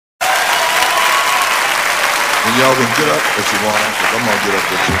And y'all can get up if you want, because I'm gonna get up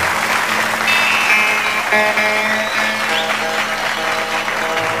with you.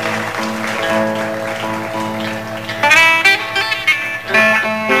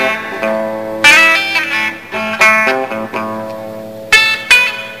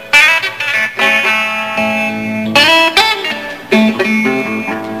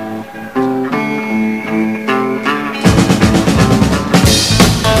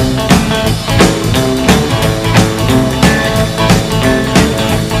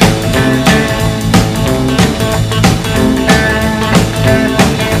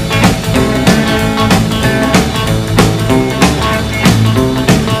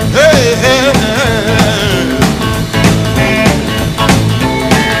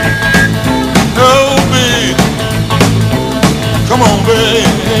 Come on, baby.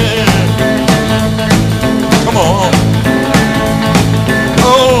 Come on.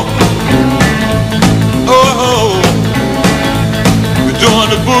 Oh, oh, oh. We're doing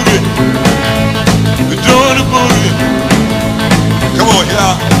the boogie. We're doing the boogie. Come on,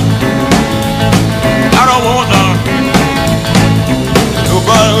 y'all. I don't want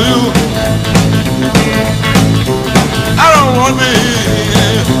nobody with you. I don't want me.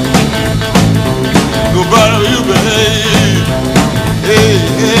 Nobody with you, baby. Hey,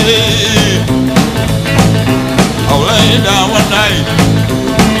 hey. I was laying down one night.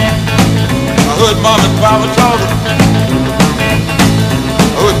 I heard Mama and Papa talking.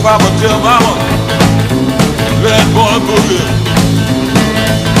 I heard Papa tell Mama, let that boy boogie.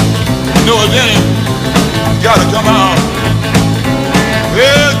 You know it ain't gotta come out.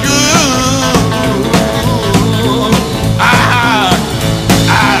 Well, good.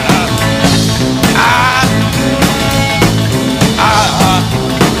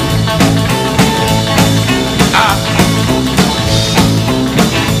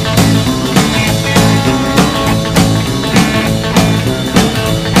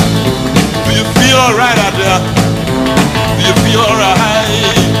 All right out there. Do you feel all right?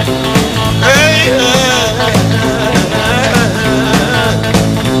 Hey,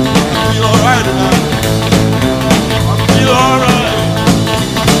 I feel all right tonight. I feel all right.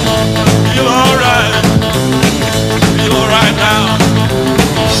 I feel all right. I feel all right now.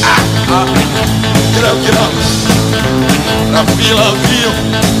 Get up, get up. I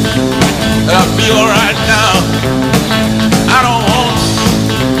feel all right now. I don't want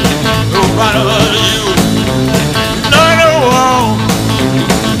nobody but you. No, I don't want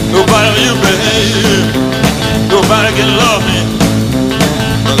nobody but you, baby. Nobody can love me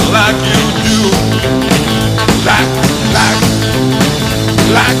like you do.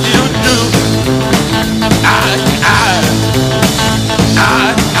 Like you do.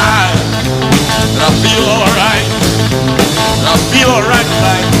 And I feel all right. And I feel all right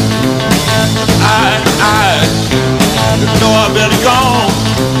tonight. You know I've been gone.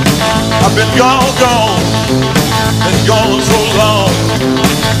 I've been gone. Been gone so long.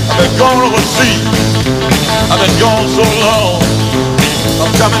 I've been gone overseas. I've been gone so long.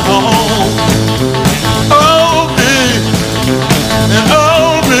 I'm coming home. Oh, me. And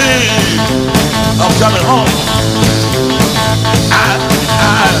oh, me. I'm coming home.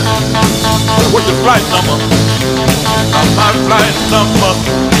 What's the flight number? My flight number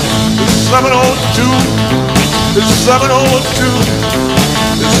is 702. It's 702.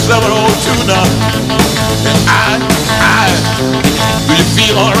 It's 702 now. And do you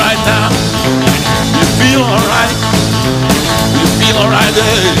feel all right now? Do you feel all right? Do you feel all right,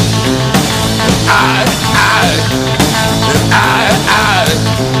 eh?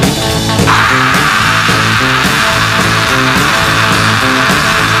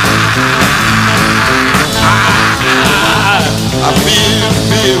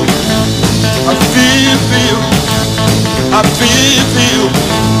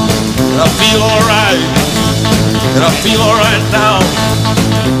 I feel all right, and I feel all right now.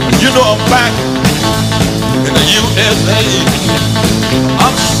 You know I'm back in the USA.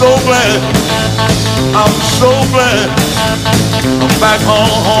 I'm so glad, I'm so glad. I'm back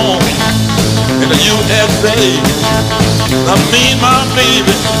home in the USA. I mean my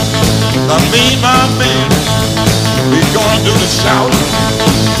baby, we're gonna do the shout.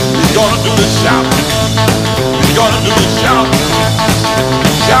 We're gonna do the shout. We're gonna do the shout.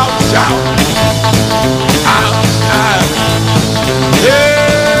 Shout, shout. Yeah.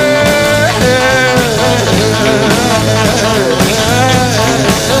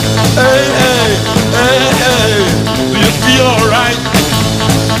 Hey. Do you feel all right?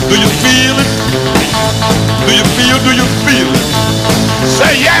 Do you feel it? Do you feel it?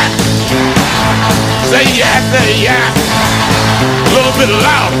 Say yeah. Say yeah. A little bit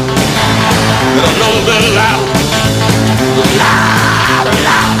loud. A little bit loud.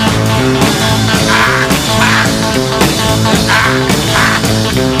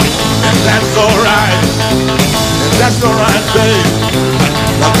 That's alright. That's alright, babe.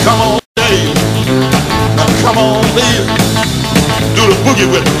 Now come on, babe. Now come on, babe. Do the boogie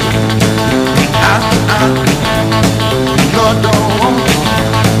with me. No, don't.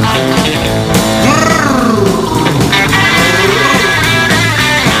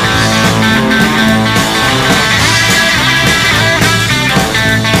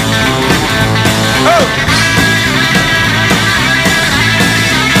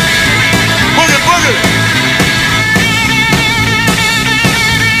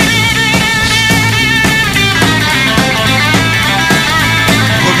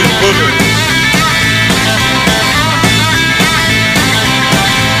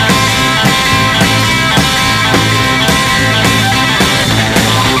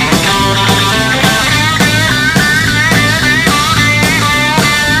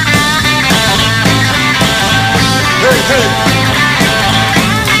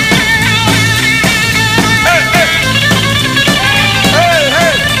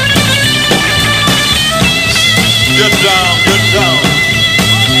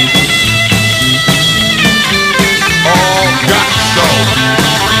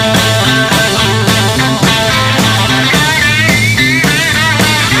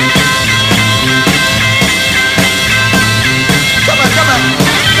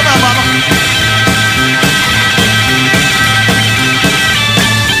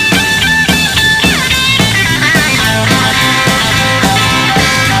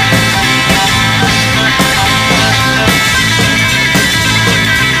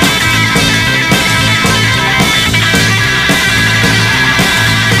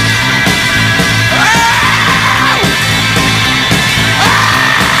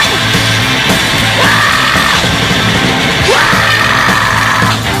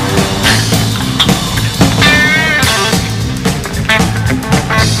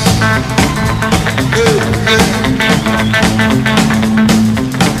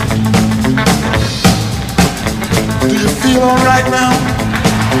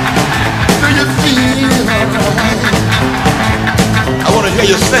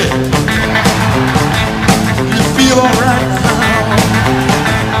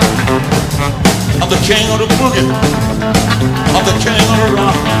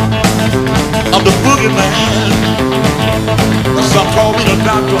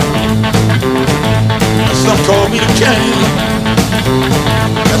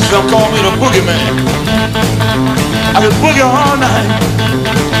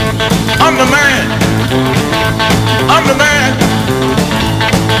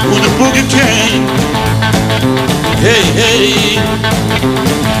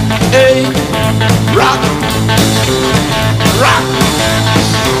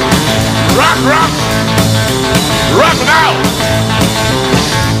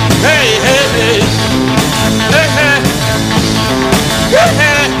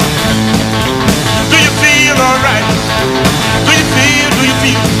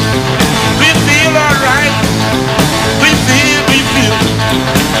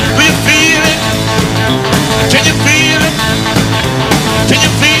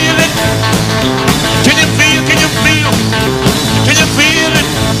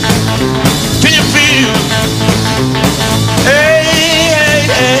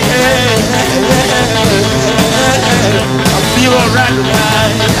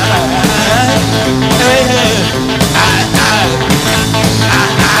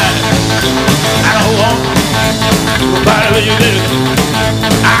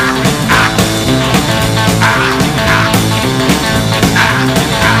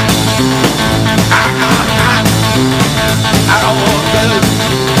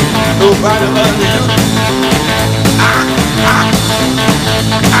 Nobody but you.